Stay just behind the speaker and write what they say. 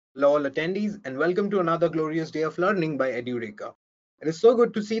Hello, all attendees, and welcome to another glorious day of learning by Edureka. It is so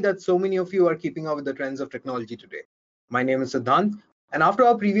good to see that so many of you are keeping up with the trends of technology today. My name is Siddhant, and after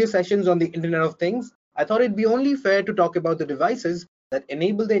our previous sessions on the Internet of Things, I thought it'd be only fair to talk about the devices that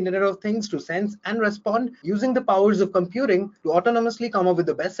enable the Internet of Things to sense and respond using the powers of computing to autonomously come up with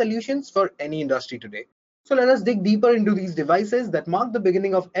the best solutions for any industry today. So let us dig deeper into these devices that mark the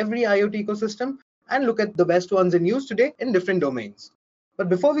beginning of every IoT ecosystem and look at the best ones in use today in different domains. But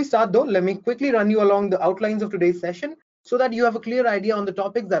before we start though, let me quickly run you along the outlines of today's session so that you have a clear idea on the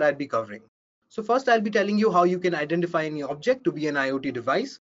topics that I'll be covering. So first I'll be telling you how you can identify any object to be an IoT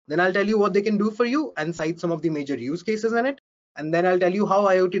device. Then I'll tell you what they can do for you and cite some of the major use cases in it. And then I'll tell you how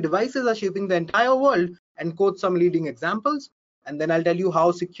IoT devices are shaping the entire world and quote some leading examples. And then I'll tell you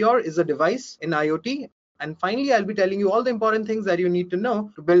how secure is a device in IoT. And finally, I'll be telling you all the important things that you need to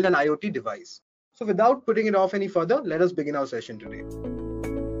know to build an IoT device. So without putting it off any further, let us begin our session today.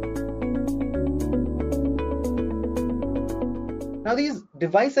 Now, these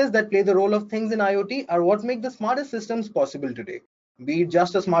devices that play the role of things in IoT are what make the smartest systems possible today, be it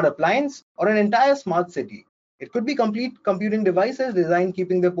just a smart appliance or an entire smart city. It could be complete computing devices designed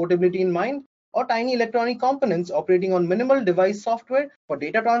keeping their portability in mind, or tiny electronic components operating on minimal device software for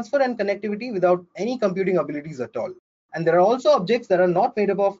data transfer and connectivity without any computing abilities at all. And there are also objects that are not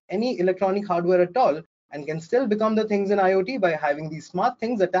made up of any electronic hardware at all and can still become the things in IoT by having these smart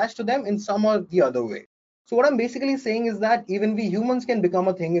things attached to them in some or the other way. So what I'm basically saying is that even we humans can become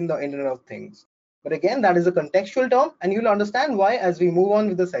a thing in the Internet of Things. But again, that is a contextual term, and you'll understand why as we move on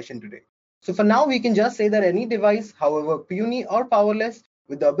with the session today. So for now, we can just say that any device, however puny or powerless,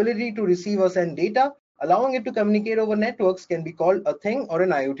 with the ability to receive or send data, allowing it to communicate over networks, can be called a thing or an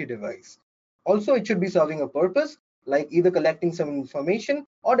IoT device. Also, it should be serving a purpose, like either collecting some information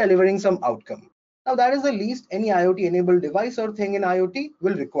or delivering some outcome. Now, that is the least any IoT-enabled device or thing in IoT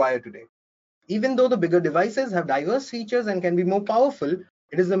will require today. Even though the bigger devices have diverse features and can be more powerful,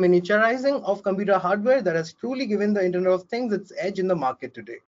 it is the miniaturizing of computer hardware that has truly given the Internet of Things its edge in the market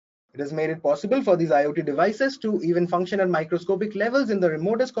today. It has made it possible for these IoT devices to even function at microscopic levels in the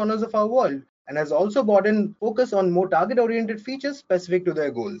remotest corners of our world, and has also brought in focus on more target-oriented features specific to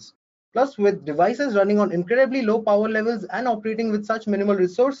their goals. Plus, with devices running on incredibly low power levels and operating with such minimal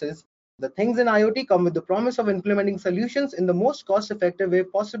resources, the things in IoT come with the promise of implementing solutions in the most cost-effective way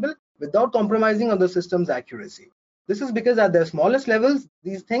possible without compromising on the system's accuracy. This is because at their smallest levels,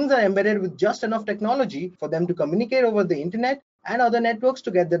 these things are embedded with just enough technology for them to communicate over the internet and other networks to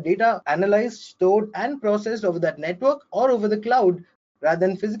get the data analyzed, stored, and processed over that network or over the cloud rather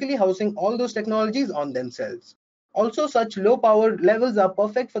than physically housing all those technologies on themselves. Also, such low power levels are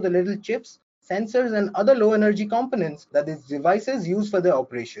perfect for the little chips, sensors, and other low energy components that these devices use for their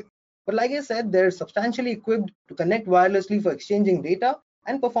operation. But like I said, they're substantially equipped to connect wirelessly for exchanging data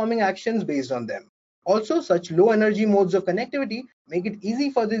and performing actions based on them. Also, such low energy modes of connectivity make it easy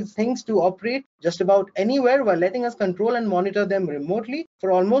for these things to operate just about anywhere while letting us control and monitor them remotely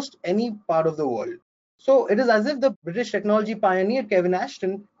for almost any part of the world. So it is as if the British technology pioneer Kevin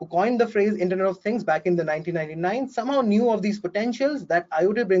Ashton, who coined the phrase Internet of Things back in the 1999, somehow knew of these potentials that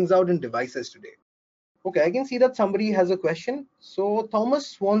IoT brings out in devices today. Okay, I can see that somebody has a question. So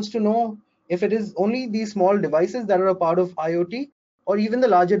Thomas wants to know if it is only these small devices that are a part of IoT, or even the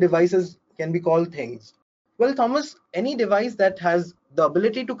larger devices can be called things. Well, Thomas, any device that has the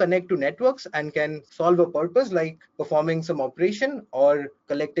ability to connect to networks and can solve a purpose like performing some operation or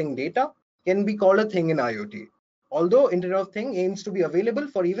collecting data can be called a thing in IoT. Although Internet of Thing aims to be available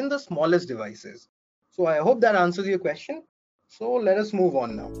for even the smallest devices. So I hope that answers your question. So let us move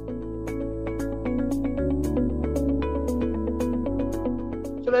on now.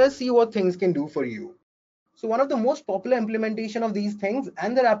 So let us see what things can do for you. So one of the most popular implementation of these things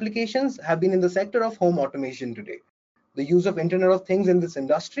and their applications have been in the sector of home automation today. The use of Internet of Things in this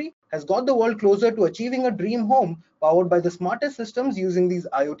industry has got the world closer to achieving a dream home powered by the smartest systems using these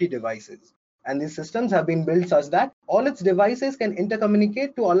IoT devices. And these systems have been built such that all its devices can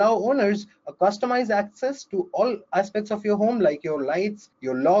intercommunicate to allow owners a customized access to all aspects of your home, like your lights,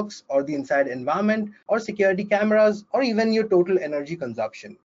 your locks, or the inside environment, or security cameras, or even your total energy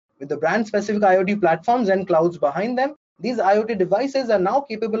consumption. With the brand-specific IoT platforms and clouds behind them, these IoT devices are now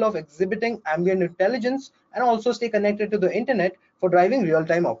capable of exhibiting ambient intelligence and also stay connected to the internet for driving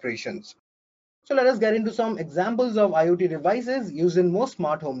real-time operations. So let us get into some examples of IoT devices used in most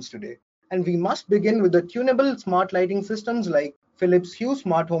smart homes today. And we must begin with the tunable smart lighting systems like Philips Hue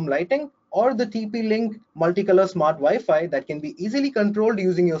Smart Home Lighting or the TP-Link multicolor smart Wi-Fi that can be easily controlled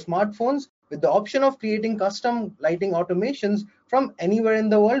using your smartphones with the option of creating custom lighting automations from anywhere in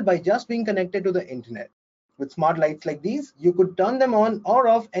the world by just being connected to the internet. With smart lights like these, you could turn them on or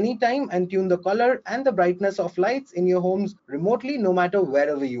off anytime and tune the color and the brightness of lights in your homes remotely, no matter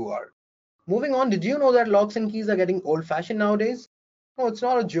wherever you are. Moving on, did you know that locks and keys are getting old-fashioned nowadays? No, it's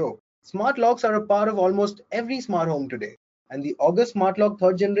not a joke. Smart locks are a part of almost every smart home today, and the August Smart Lock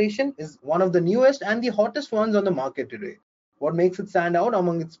third generation is one of the newest and the hottest ones on the market today. What makes it stand out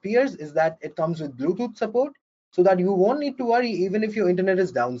among its peers is that it comes with Bluetooth support, so that you won't need to worry even if your internet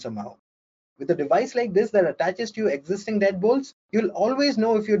is down somehow. With a device like this that attaches to your existing deadbolts, you'll always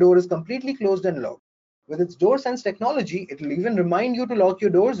know if your door is completely closed and locked. With its door sense technology, it'll even remind you to lock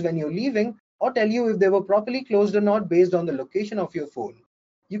your doors when you're leaving or tell you if they were properly closed or not based on the location of your phone.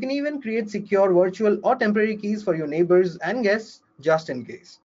 You can even create secure virtual or temporary keys for your neighbors and guests just in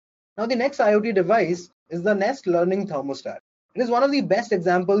case. Now, the next IoT device is the Nest Learning Thermostat. It is one of the best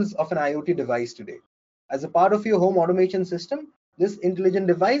examples of an IoT device today. As a part of your home automation system, this intelligent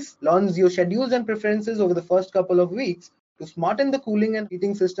device learns your schedules and preferences over the first couple of weeks to smarten the cooling and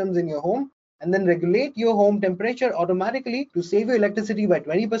heating systems in your home and then regulate your home temperature automatically to save your electricity by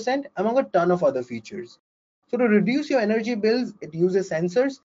 20% among a ton of other features. So to reduce your energy bills, it uses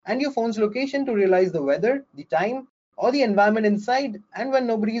sensors and your phone's location to realize the weather, the time, or the environment inside, and when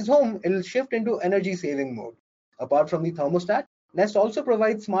nobody is home, it'll shift into energy saving mode. Apart from the thermostat, Nest also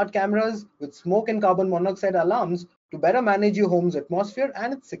provides smart cameras with smoke and carbon monoxide alarms to better manage your home's atmosphere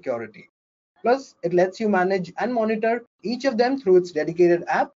and its security. Plus, it lets you manage and monitor each of them through its dedicated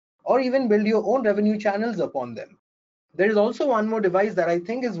app or even build your own revenue channels upon them. There is also one more device that I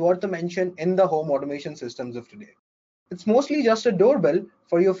think is worth a mention in the home automation systems of today. It's mostly just a doorbell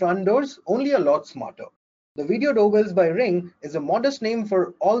for your front doors, only a lot smarter. The Video Doorbells by Ring is a modest name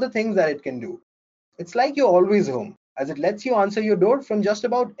for all the things that it can do. It's like you're always home, as it lets you answer your door from just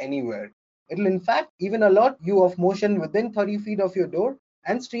about anywhere. It'll in fact even alert you of motion within 30 feet of your door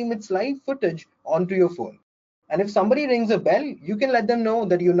and stream its live footage onto your phone. And if somebody rings a bell, you can let them know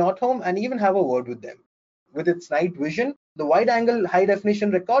that you're not home and even have a word with them. With its night vision, the wide angle high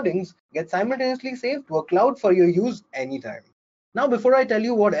definition recordings get simultaneously saved to a cloud for your use anytime. Now, before I tell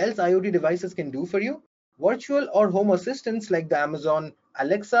you what else IoT devices can do for you, virtual or home assistants like the Amazon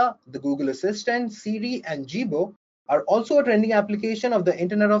Alexa, the Google Assistant, Siri, and Jibo are also a trending application of the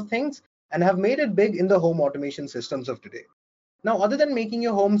Internet of Things and have made it big in the home automation systems of today. Now, other than making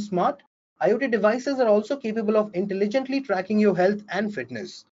your home smart, IoT devices are also capable of intelligently tracking your health and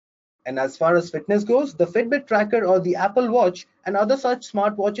fitness. And as far as fitness goes, the Fitbit tracker or the Apple Watch and other such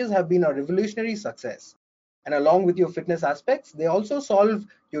smartwatches have been a revolutionary success. And along with your fitness aspects, they also solve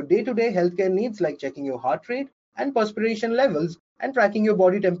your day-to-day healthcare needs like checking your heart rate and perspiration levels and tracking your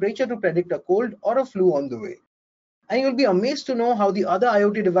body temperature to predict a cold or a flu on the way. And you'll be amazed to know how the other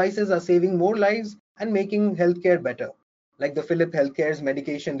IoT devices are saving more lives and making healthcare better, like the Philips Healthcare's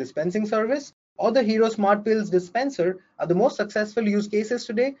medication dispensing service or the Hero Smart Pills dispenser are the most successful use cases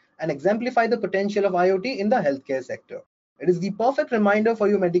today and exemplify the potential of IoT in the healthcare sector. It is the perfect reminder for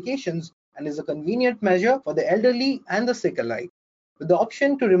your medications and is a convenient measure for the elderly and the sick alike. With the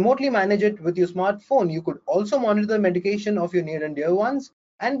option to remotely manage it with your smartphone, you could also monitor the medication of your near and dear ones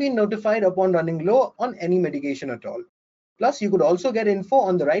and be notified upon running low on any medication at all. Plus, you could also get info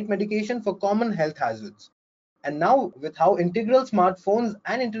on the right medication for common health hazards. And now, with how integral smartphones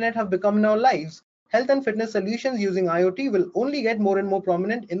and internet have become in our lives, health and fitness solutions using IoT will only get more and more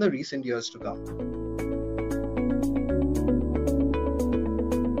prominent in the recent years to come.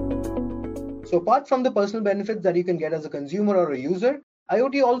 So apart from the personal benefits that you can get as a consumer or a user,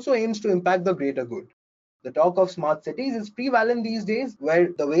 IoT also aims to impact the greater good. The talk of smart cities is prevalent these days, where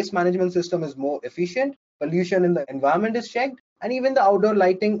the waste management system is more efficient, pollution in the environment is checked, and even the outdoor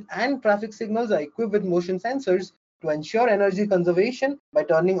lighting and traffic signals are equipped with motion sensors to ensure energy conservation by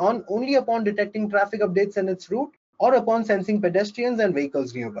turning on only upon detecting traffic updates in its route or upon sensing pedestrians and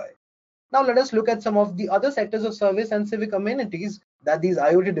vehicles nearby. Now let us look at some of the other sectors of service and civic amenities that these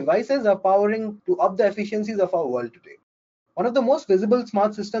IoT devices are powering to up the efficiencies of our world today. One of the most visible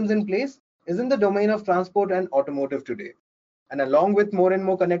smart systems in place is in the domain of transport and automotive today. And along with more and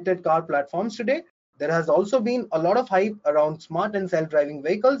more connected car platforms today, there has also been a lot of hype around smart and self-driving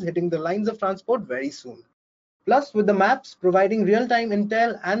vehicles hitting the lines of transport very soon. Plus, with the maps providing real-time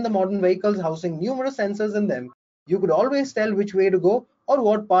intel and the modern vehicles housing numerous sensors in them, you could always tell which way to go or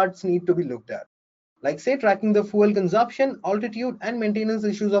what parts need to be looked at. Like say tracking the fuel consumption, altitude, and maintenance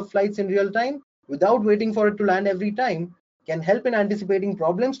issues of flights in real time without waiting for it to land every time can help in anticipating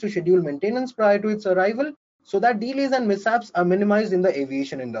problems to schedule maintenance prior to its arrival so that delays and mishaps are minimized in the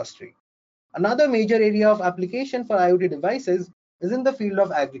aviation industry. Another major area of application for IoT devices is in the field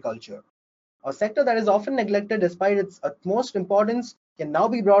of agriculture. A sector that is often neglected despite its utmost importance can now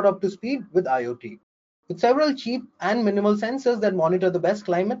be brought up to speed with IoT. With several cheap and minimal sensors that monitor the best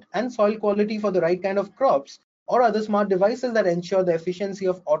climate and soil quality for the right kind of crops, or other smart devices that ensure the efficiency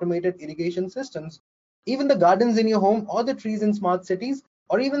of automated irrigation systems, even the gardens in your home or the trees in smart cities,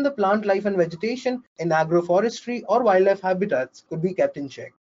 or even the plant life and vegetation in agroforestry or wildlife habitats could be kept in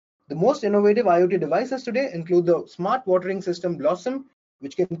check. The most innovative IoT devices today include the smart watering system Blossom,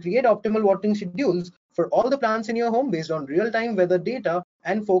 which can create optimal watering schedules for all the plants in your home based on real-time weather data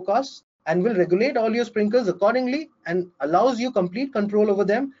and forecasts, and will regulate all your sprinklers accordingly and allows you complete control over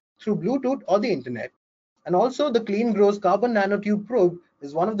them through Bluetooth or the internet. And also, the Clean Grows Carbon Nanotube Probe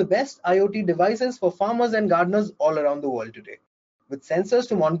is one of the best IoT devices for farmers and gardeners all around the world today. With sensors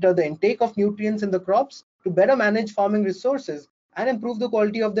to monitor the intake of nutrients in the crops to better manage farming resources and improve the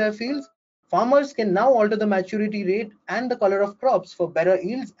quality of their fields, farmers can now alter the maturity rate and the color of crops for better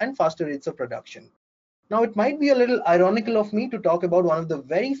yields and faster rates of production. Now, it might be a little ironical of me to talk about one of the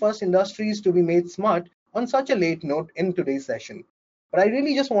very first industries to be made smart on such a late note in today's session, but I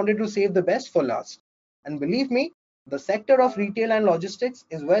really just wanted to save the best for last. And believe me, the sector of retail and logistics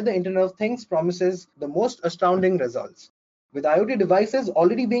is where the Internet of Things promises the most astounding results. With IoT devices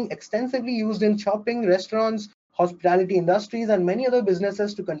already being extensively used in shopping, restaurants, hospitality industries, and many other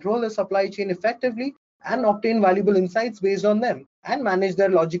businesses to control the supply chain effectively and obtain valuable insights based on them, and manage their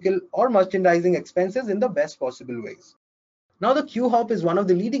logical or merchandising expenses in the best possible ways. Now, the Q-Hop is one of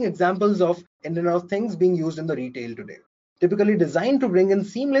the leading examples of Internet of Things being used in the retail today. Typically designed to bring in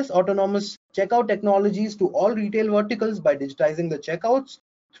seamless autonomous checkout technologies to all retail verticals by digitizing the checkouts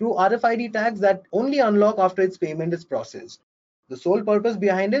through RFID tags that only unlock after its payment is processed. The sole purpose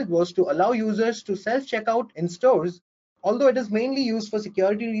behind it was to allow users to self-checkout in stores, although it is mainly used for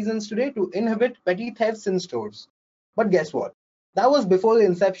security reasons today to inhibit petty thefts in stores. But guess what? That was before the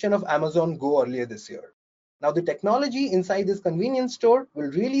inception of Amazon Go earlier this year. Now, the technology inside this convenience store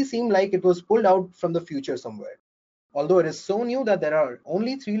will really seem like it was pulled out from the future somewhere. Although it is so new that there are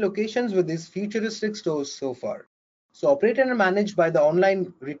only 3 locations with these futuristic stores so far. So, operated and managed by the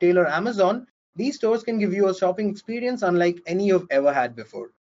online retailer Amazon, these stores can give you a shopping experience unlike any you've ever had before.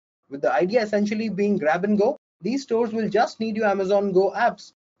 With the idea essentially being grab and go, these stores will just need your Amazon Go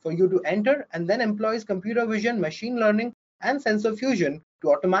apps for you to enter, and then employs computer vision, machine learning, and sensor fusion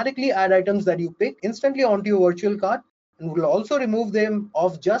to automatically add items that you pick instantly onto your virtual cart, and will also remove them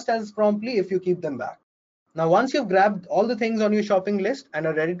off just as promptly if you keep them back. Now, once you've grabbed all the things on your shopping list and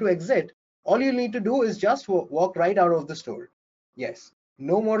are ready to exit, all you need to do is just walk right out of the store. Yes,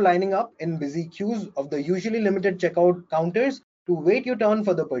 no more lining up in busy queues of the usually limited checkout counters to wait your turn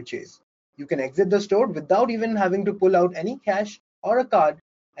for the purchase. You can exit the store without even having to pull out any cash or a card,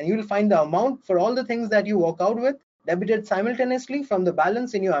 and you will find the amount for all the things that you walk out with debited simultaneously from the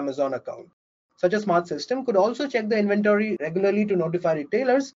balance in your Amazon account. Such a smart system could also check the inventory regularly to notify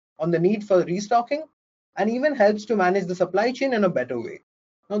retailers on the need for restocking, and even helps to manage the supply chain in a better way.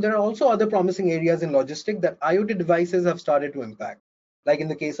 Now, there are also other promising areas in logistics that IoT devices have started to impact. Like in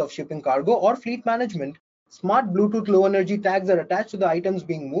the case of shipping cargo or fleet management, smart Bluetooth low energy tags are attached to the items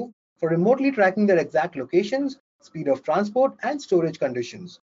being moved for remotely tracking their exact locations, speed of transport, and storage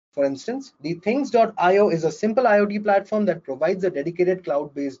conditions. For instance, the Things.io is a simple IoT platform that provides a dedicated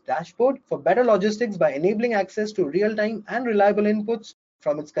cloud-based dashboard for better logistics by enabling access to real-time and reliable inputs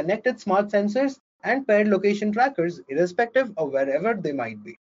from its connected smart sensors and paired location trackers, irrespective of wherever they might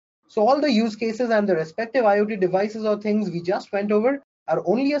be. So all the use cases and the respective IoT devices or things we just went over are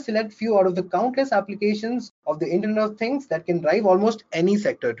only a select few out of the countless applications of the Internet of Things that can drive almost any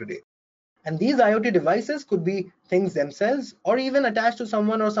sector today. And these IoT devices could be things themselves or even attached to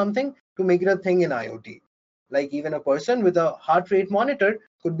someone or something to make it a thing in IoT. Like even a person with a heart rate monitor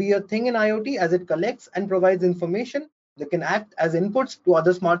could be a thing in IoT as it collects and provides information that can act as inputs to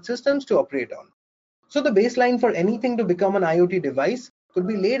other smart systems to operate on. So the baseline for anything to become an IoT device could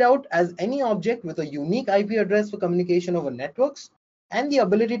be laid out as any object with a unique IP address for communication over networks and the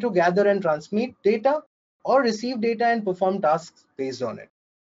ability to gather and transmit data or receive data and perform tasks based on it.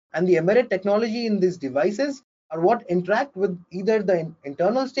 And the embedded technology in these devices are what interact with either the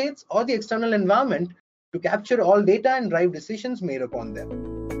internal states or the external environment to capture all data and drive decisions made upon them.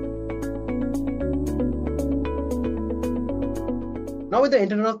 Now, with the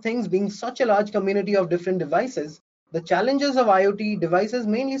Internet of Things being such a large community of different devices, the challenges of IoT devices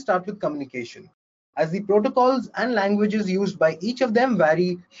mainly start with communication, as the protocols and languages used by each of them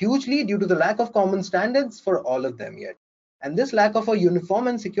vary hugely due to the lack of common standards for all of them yet. And this lack of a uniform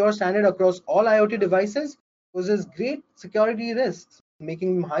and secure standard across all IoT devices poses great security risks,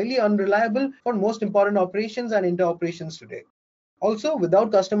 making them highly unreliable for most important operations and interoperations today. Also,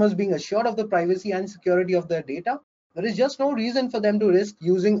 without customers being assured of the privacy and security of their data, There is just no reason for them to risk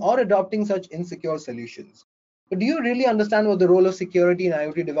using or adopting such insecure solutions. But do you really understand what the role of security in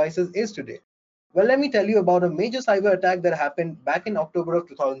IoT devices is today? Well, let me tell you about a major cyber attack that happened back in October of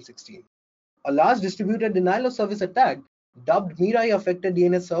 2016. A large distributed denial of service attack, dubbed Mirai, affected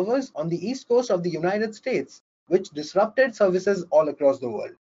DNS servers on the east coast of the United States, which disrupted services all across the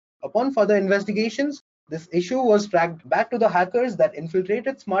world. Upon further investigations, this issue was tracked back to the hackers that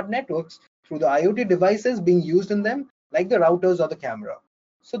infiltrated smart networks through the IoT devices being used in them, like the routers or the camera.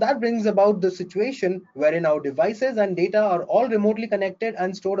 So that brings about the situation wherein our devices and data are all remotely connected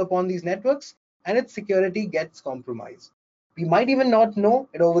and stored upon these networks, and its security gets compromised. We might even not know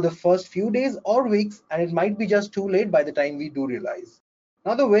it over the first few days or weeks, and it might be just too late by the time we do realize.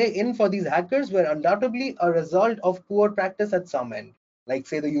 Now, the way in for these hackers were undoubtedly a result of poor practice at some end, like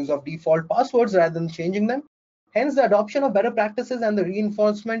say the use of default passwords rather than changing them. Hence, the adoption of better practices and the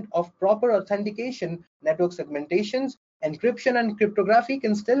reinforcement of proper authentication, network segmentations, encryption, and cryptography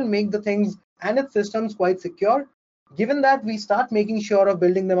can still make the things and its systems quite secure, given that we start making sure of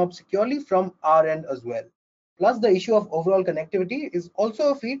building them up securely from our end as well. Plus, the issue of overall connectivity is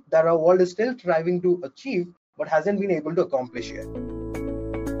also a feat that our world is still striving to achieve but hasn't been able to accomplish yet.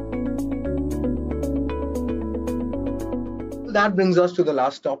 That brings us to the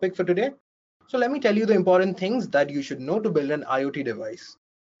last topic for today. So let me tell you the important things that you should know to build an IoT device.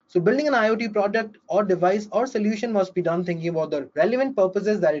 So building an IoT product or device or solution must be done thinking about the relevant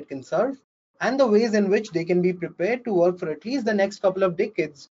purposes that it can serve and the ways in which they can be prepared to work for at least the next couple of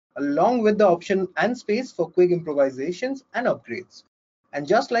decades, along with the option and space for quick improvisations and upgrades. And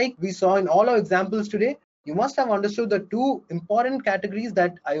just like we saw in all our examples today, you must have understood the two important categories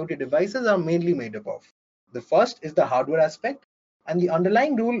that IoT devices are mainly made up of. The first is the hardware aspect, and the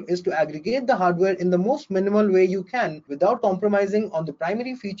underlying rule is to aggregate the hardware in the most minimal way you can without compromising on the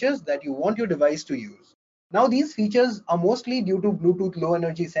primary features that you want your device to use. Now, these features are mostly due to Bluetooth low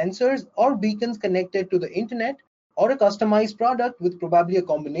energy sensors or beacons connected to the internet, or a customized product with probably a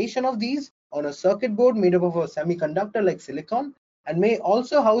combination of these on a circuit board made up of a semiconductor like silicon, and may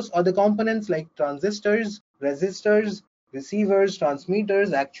also house other components like transistors, resistors, receivers, transmitters,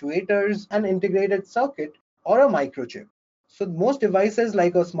 actuators, an integrated circuit, or a microchip. So most devices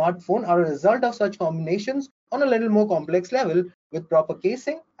like a smartphone are a result of such combinations on a little more complex level with proper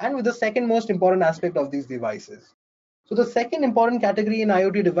casing and with the second most important aspect of these devices. So the second important category in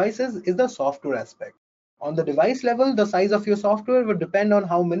IoT devices is the software aspect. On the device level, the size of your software will depend on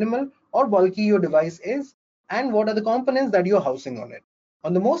how minimal or bulky your device is and what are the components that you're housing on it.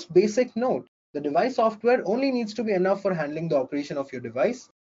 On the most basic note, the device software only needs to be enough for handling the operation of your device,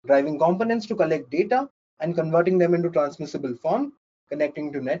 driving components to collect data and converting them into transmissible form,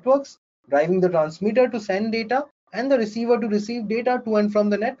 connecting to networks, driving the transmitter to send data, and the receiver to receive data to and from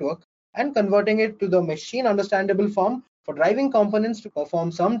the network, and converting it to the machine understandable form for driving components to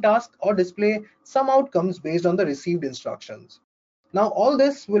perform some task or display some outcomes based on the received instructions. Now, all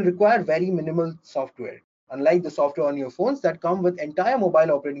this will require very minimal software, unlike the software on your phones that come with entire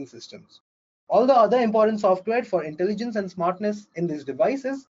mobile operating systems. All the other important software for intelligence and smartness in these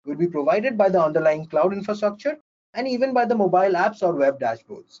devices will be provided by the underlying cloud infrastructure and even by the mobile apps or web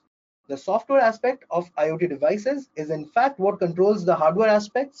dashboards. The software aspect of IoT devices is in fact what controls the hardware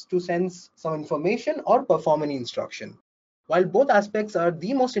aspects to sense some information or perform any instruction. While both aspects are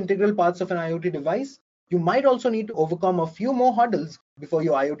the most integral parts of an IoT device, you might also need to overcome a few more hurdles before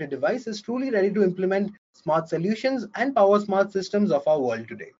your IoT device is truly ready to implement smart solutions and power smart systems of our world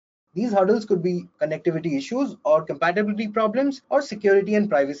today. These hurdles could be connectivity issues or compatibility problems or security and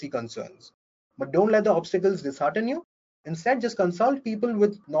privacy concerns. But don't let the obstacles dishearten you. Instead, just consult people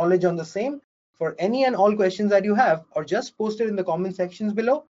with knowledge on the same for any and all questions that you have, or just post it in the comment sections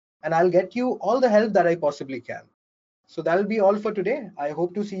below, and I'll get you all the help that I possibly can. So that'll be all for today. I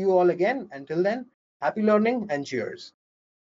hope to see you all again. Until then, happy learning and cheers.